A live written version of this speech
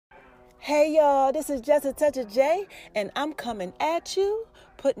Hey y'all, this is Just a Touch of J, and I'm coming at you,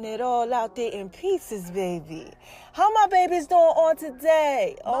 putting it all out there in pieces, baby. How my babies doing on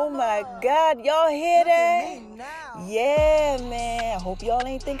today? Oh my God, y'all hear that? Yeah, man. I hope y'all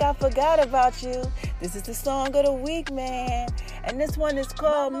ain't think I forgot about you. This is the song of the week, man. And this one is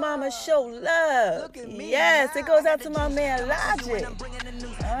called Mama Show Love. Yes, it goes out to my man Logic.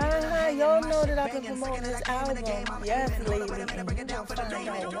 Y'all know that I've been promoting his album. Yes, lately. And you're gonna find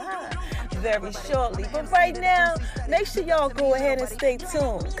out why very shortly. But right now, make sure y'all go ahead and stay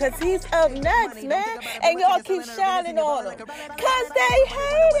tuned, because he's up next, man. And y'all keep shining on him, because they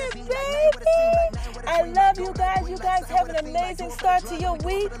hate it, baby. I love you guys. You guys have an amazing start to your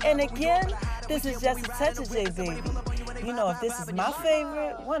week. And again, this is Just a Touch of J, baby. You know, if this is my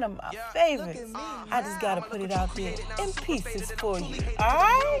favorite, one of my favorites, I just gotta put it out there in pieces for you.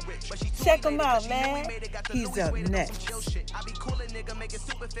 Alright? Check him out, man. He's up next. I be coolin' nigga making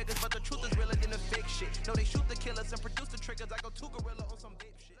super figures, but the truth is realer than the fake shit. No, they shoot the killers and produce the triggers. I go too gorilla on some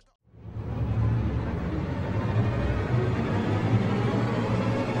vape shit.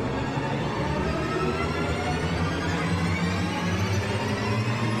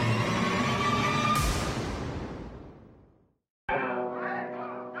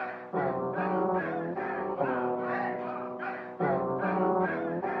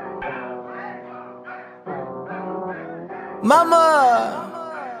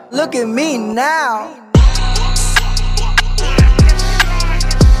 Mama, look at me now.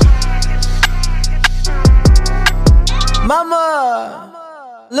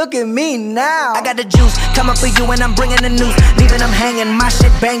 Mama, look at me now. I got the juice, coming for you and I'm bringing the news. Leaving them hanging, my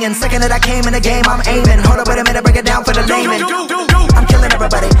shit banging. Second that I came in the game, I'm aiming. Hold up, wait a minute, break it down for the layman. I'm killing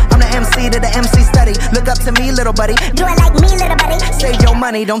everybody, I'm the MC to the MC study. Look up to me, little buddy. Do it like me, little buddy. Save your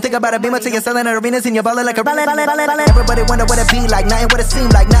money, don't think about a beamer till you're selling at arenas and you're ballin' like a ballin'. Everybody wonder what it be like, nothing what it seem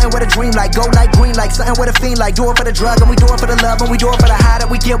like, nothing what a dream like. Go like green like, something what it fiend like. Do it for the drug and we do it for the love and we do it for the high that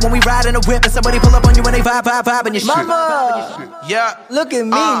we get when we ride in a whip and somebody pull up on you and they vibe and your shit. Mama, yeah, look at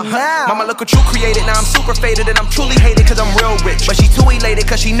me now. Mama, look what you created. Now I'm super faded and I'm truly hated cause I'm real rich. But she too elated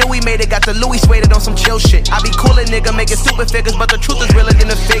cause she knew we made it. Got the Louis suede on some chill shit. I be coolin' nigga making stupid figures, but the truth is realer than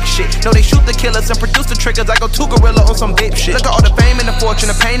the fake shit. No, they shoot the killers and produce the triggers. I go too gorilla on some vape shit. Look at all the fame and the fortune,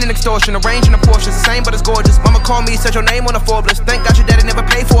 the pain and extortion, the range and the portions, the same but it's gorgeous. Mama called me, said your name on the Forbes list. Thank God your daddy never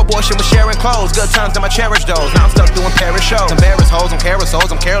paid for abortion. Was sharing clothes, good times and I cherish those. Now I'm stuck doing Paris shows. Embarrassed hoes, I'm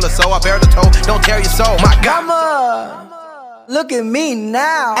carousels, I'm careless so I bear the toe. Don't tear your soul, my God. Mama, look at me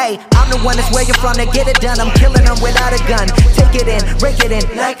now. Hey, I'm the one that's where you're from to get it done. I'm killing them without a gun. Take it in, break it in,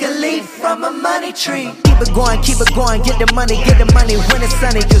 like a leaf from a money tree. Keep it going, get the money when it's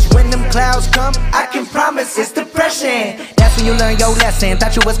sunny. Cause when them clouds come, I can promise it's depression. That's when you learn your lesson.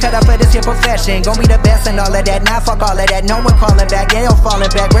 Thought you was cut out for this here profession. Gon' be the best and all of that. Now fuck all of that. No one calling back, yeah, you're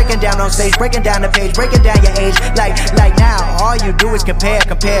falling back. Breaking down on stage, breaking down the page, breaking down your age. Like now, all you do is compare.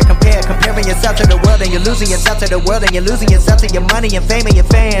 Comparing yourself to the world and you're losing yourself to the world and you're losing yourself to your money and fame and your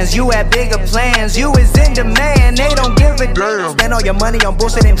fans. You had bigger plans, you is in demand. They don't give a damn. Spend all your money on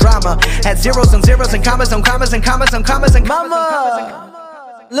bullshit and drama. Had zeros and zeros and commas and commas and commas and commas and commas.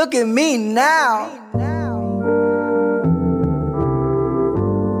 Mama, look at me now.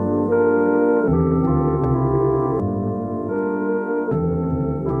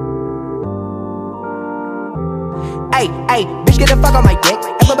 Hey, bitch, get the fuck on my dick.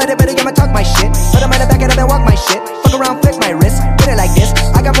 Everybody better get my talk my shit. Put them in the back and then walk my shit. Fuck around, flick my wrist. Get it like this.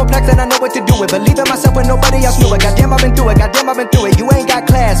 I got more plex than I know what to do with. Believe in myself when nobody else knew it. Goddamn, I've been through it. You ain't got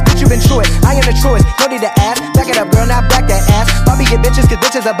class, bitch, you been through it. I am the truest, no need to ask. Back it up, girl, now back that ass. Bobby get bitches, cause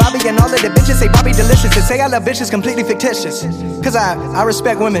bitches are Bobby. And all of the bitches say Bobby delicious. And say I love bitches completely fictitious. Cause I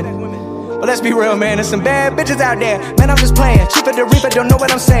respect women. But let's be real, man, there's some bad bitches out there. Man, I'm just playing. Cheaper the reaper, don't know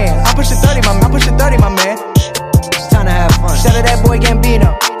what I'm saying. I'm pushing 30, my man. Time to have fun. Shout out that boy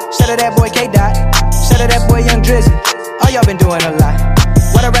Gambino. Shout out that boy K-Dot. Shout out that boy Young Drizzy. All y'all been doing a lot.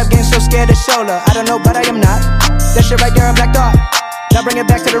 Why the rap game so scared to show love? I don't know, but I am not. That shit right there in Black Thought. Now bring it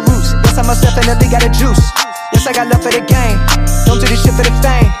back to the roots. Yes, I must definitely got a juice. Yes, I got love for the game. Don't do this shit for the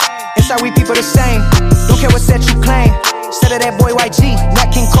fame. Inside we people the same. Don't care what set you claim. Shout out that boy YG. Nat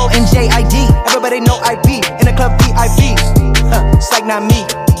King Cole and JID. Everybody know I be in the club VIP. It's like not me.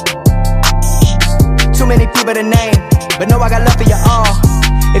 Too many people to name, but no, I got love for you all.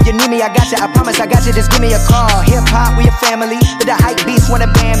 If you need me, I got you, I promise I got you, just give me a call. Hip-hop, we a family, but the hype beasts wanna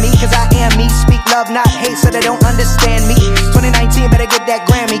ban me. Cause I am me, speak love, not hate, so they don't understand me. 2019, better get that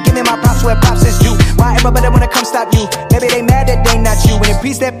Grammy, give me my props where props is due. Why everybody wanna come stop you? Maybe they mad that they not you. When it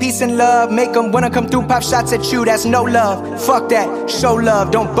preach that peace and love, make them wanna come through, pop shots at you, that's no love. Fuck that, show love,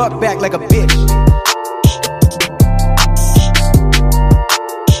 don't buck back like a bitch.